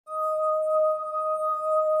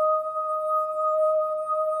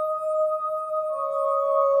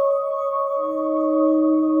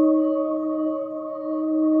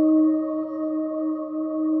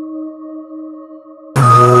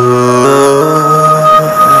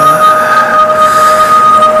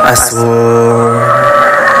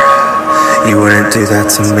do that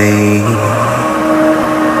to me.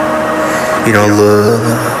 You don't look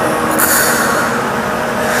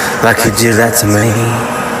like you do that to me.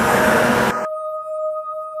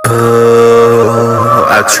 Oh,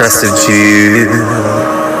 I trusted you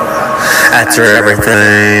after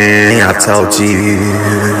everything I told you.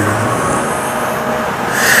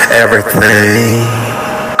 Everything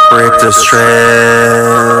ripped to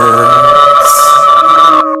shreds.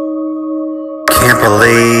 Can't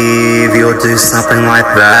believe you'll do something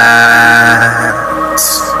like that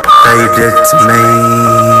you did to me.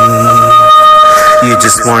 You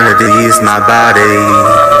just wanted to use my body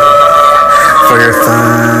for your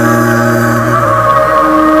fun.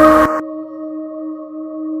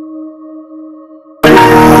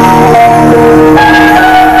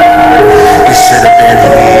 You should have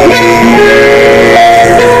been here.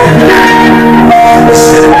 You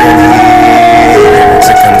should have been here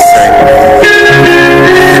to come save me.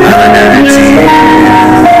 I never did.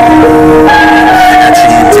 After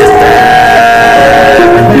you did that,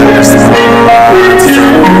 no response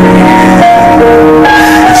from me.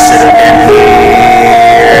 You should have been here.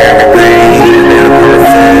 Everything would have been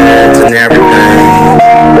perfect and everything.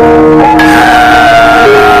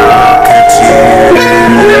 How could you?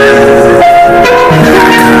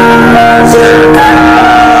 Cause you're a cop,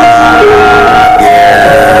 yeah.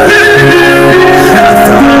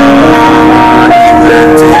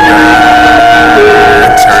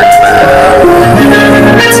 I thought you would do that.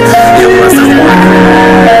 Turns out it wasn't working.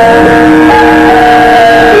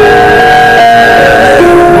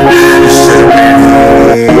 You should have been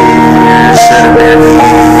here. You should have been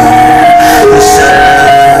here. You should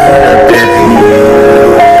have been here.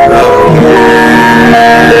 Oh yeah.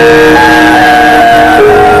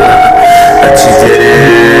 But you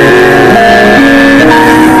didn't. Yeah.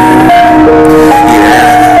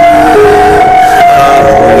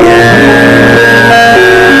 Oh yeah.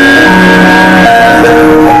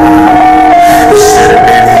 You should have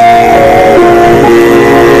been here.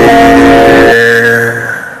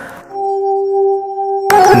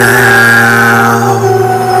 Now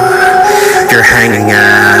you're hanging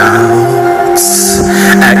out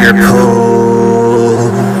at your pool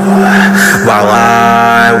while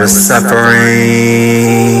I was suffering.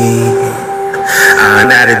 I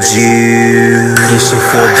added you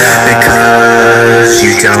because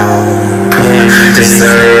you don't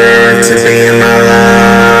deserve to be in my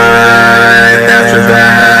life after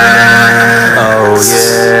that. Oh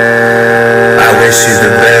yeah, I wish you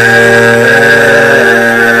the best.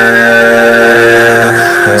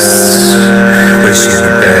 Wish you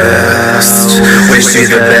the best. Wish you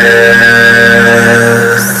the best.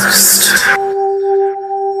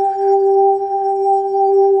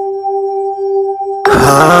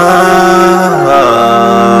 Ah.